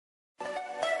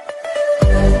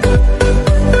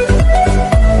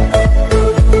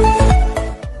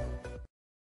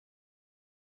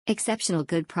Exceptional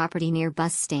good property near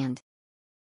bus stand.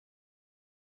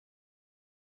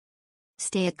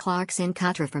 Stay at Clarks Inn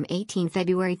Katra from 18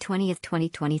 February 20,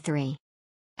 2023.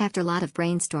 After a lot of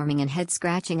brainstorming and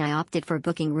head-scratching, I opted for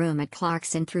booking room at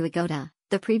Clarks Inn through Agoda.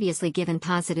 The previously given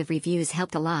positive reviews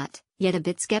helped a lot, yet a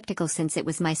bit skeptical since it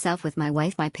was myself with my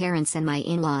wife, my parents and my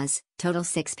in-laws, total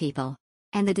 6 people.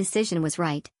 And the decision was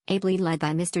right, ably led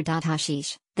by Mr.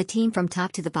 Hashish. The team from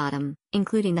top to the bottom,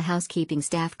 including the housekeeping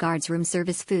staff, guards, room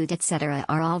service, food etc.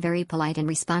 are all very polite and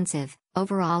responsive.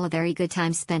 Overall a very good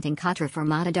time spent in Katra for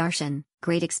Mata Darshan.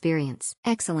 Great experience.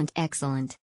 Excellent.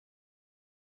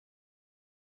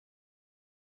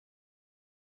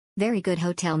 Very good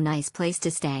hotel, nice place to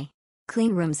stay.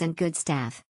 Clean rooms and good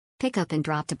staff. Pick up and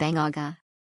drop to Bangaga.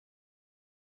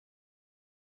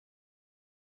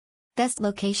 Best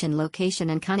location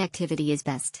and connectivity is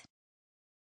best.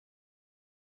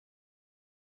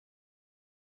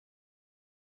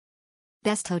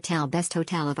 Best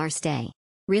hotel of our stay.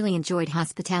 Really enjoyed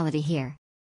hospitality here.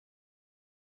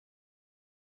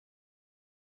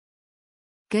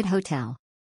 Good hotel.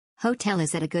 Hotel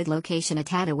is at a good location a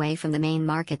tad away from the main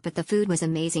market, but the food was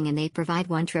amazing and they provide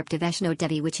one trip to Vaishno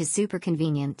Devi, which is super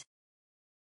convenient.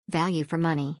 Value for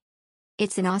money.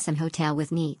 It's an awesome hotel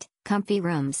with neat, comfy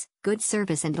rooms, good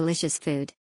service and delicious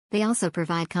food. They also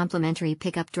provide complimentary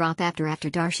pick-up drop after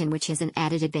darshan, which is an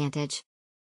added advantage.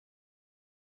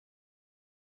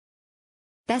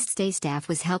 Best stay, staff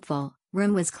was helpful,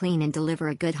 room was clean and deliver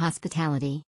a good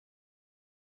hospitality.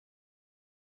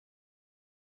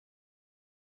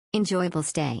 Enjoyable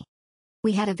stay.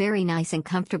 We had a very nice and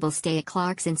comfortable stay at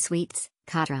Clarks Inn Suites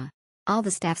Katra. All the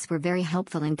staffs were very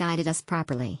helpful and guided us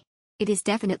properly. It is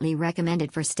definitely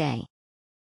recommended for stay.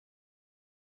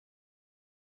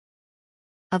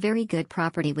 A very good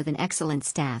property with an excellent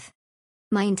staff.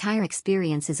 My entire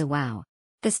experience is a wow.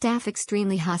 The staff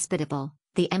extremely hospitable,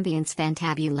 the ambience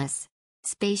fantabulous.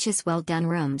 Spacious, well done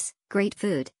rooms, great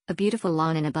food, a beautiful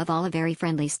lawn and above all a very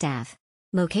friendly staff.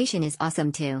 Location is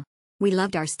awesome too. We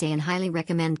loved our stay and highly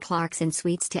recommend Clarks Inn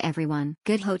Suites to everyone.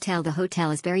 Good hotel. The hotel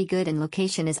is very good and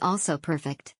location is also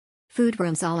perfect. Food,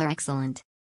 rooms all are excellent.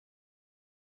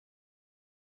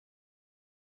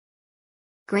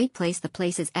 Great place. The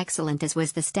place is excellent as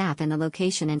was the staff, and the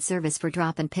location and service for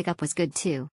drop and pickup was good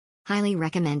too. Highly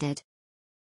recommended.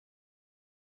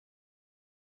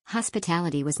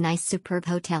 Hospitality was nice. Superb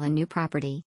hotel and new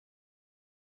property.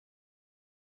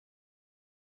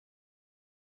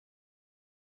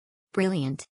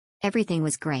 Brilliant. Everything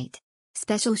was great.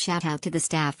 Special shout out to the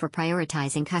staff for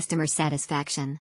prioritizing customer satisfaction.